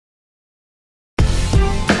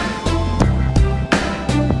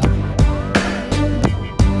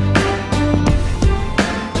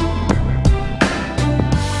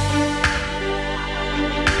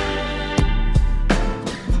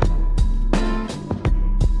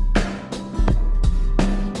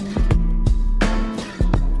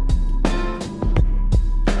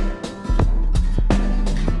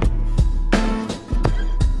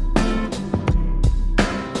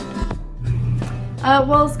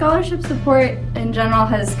Well, scholarship support in general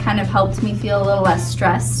has kind of helped me feel a little less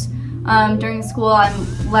stressed. During school,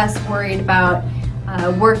 I'm less worried about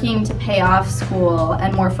working to pay off school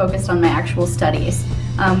and more focused on my actual studies,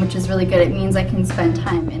 which is really good. It means I can spend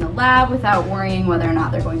time in a lab without worrying whether or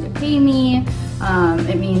not they're going to pay me.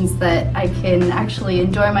 It means that I can actually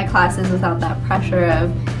enjoy my classes without that pressure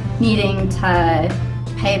of needing to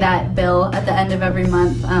pay that bill at the end of every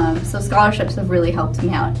month. So scholarships have really helped me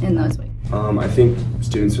out in those ways. I think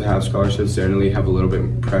students who have scholarships generally have a little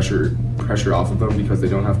bit pressure off of them because they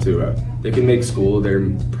don't have to, they can make school their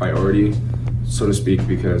priority, so to speak,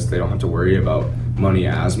 because they don't have to worry about money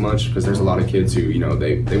as much, because there's a lot of kids who,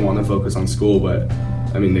 they want to focus on school, but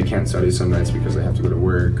I mean, they can't study some nights because they have to go to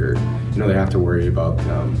work, or they have to worry about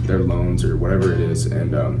their loans or whatever it is.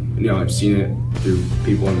 And I've seen it through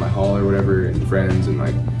people in my hall or whatever, and friends, and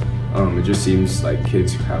it just seems like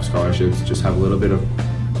kids who have scholarships just have a little bit of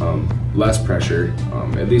less pressure,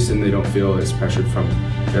 at least, and they don't feel as pressured from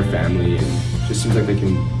their family, and it just seems like they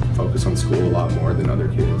can focus on school a lot more than other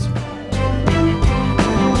kids.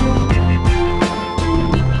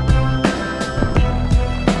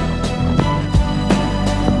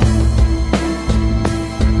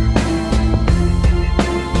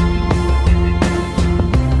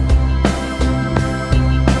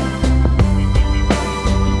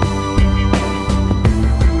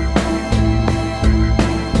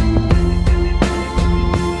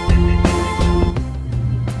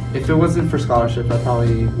 If it wasn't for scholarships, I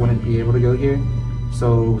probably wouldn't be able to go here.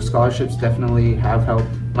 So scholarships definitely have helped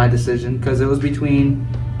my decision, because it was between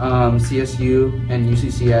CSU and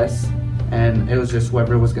UCCS, and it was just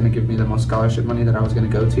whoever was going to give me the most scholarship money that I was going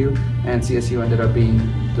to go to, and CSU ended up being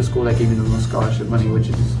the school that gave me the most scholarship money, which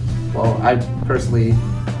is, well, I personally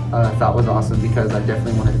thought was awesome, because I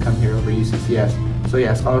definitely wanted to come here over UCCS. So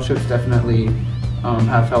yeah, scholarships definitely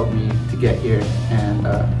have helped me to get here, and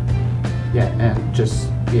and just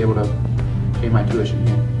be able to pay my tuition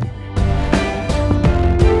here.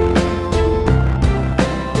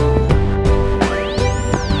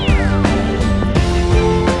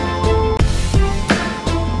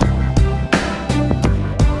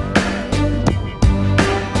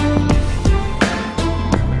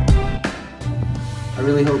 I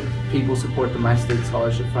really hope people support the MyState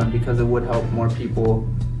Scholarship Fund, because it would help more people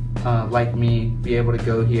like me be able to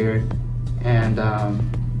go here and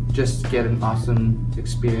just get an awesome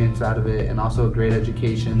experience out of it, and also a great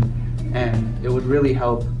education. And it would really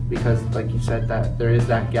help, because like you said, that there is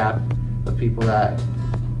that gap of people that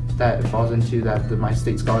it falls into, that the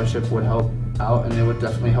MyState Scholarship would help out, and it would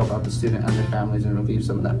definitely help out the student and their families and relieve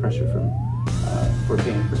some of that pressure from for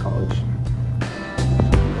paying for college.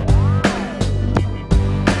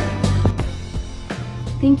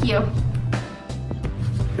 Thank you.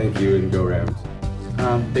 Thank you, and go Rams.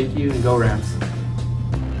 Thank you, and go Rams.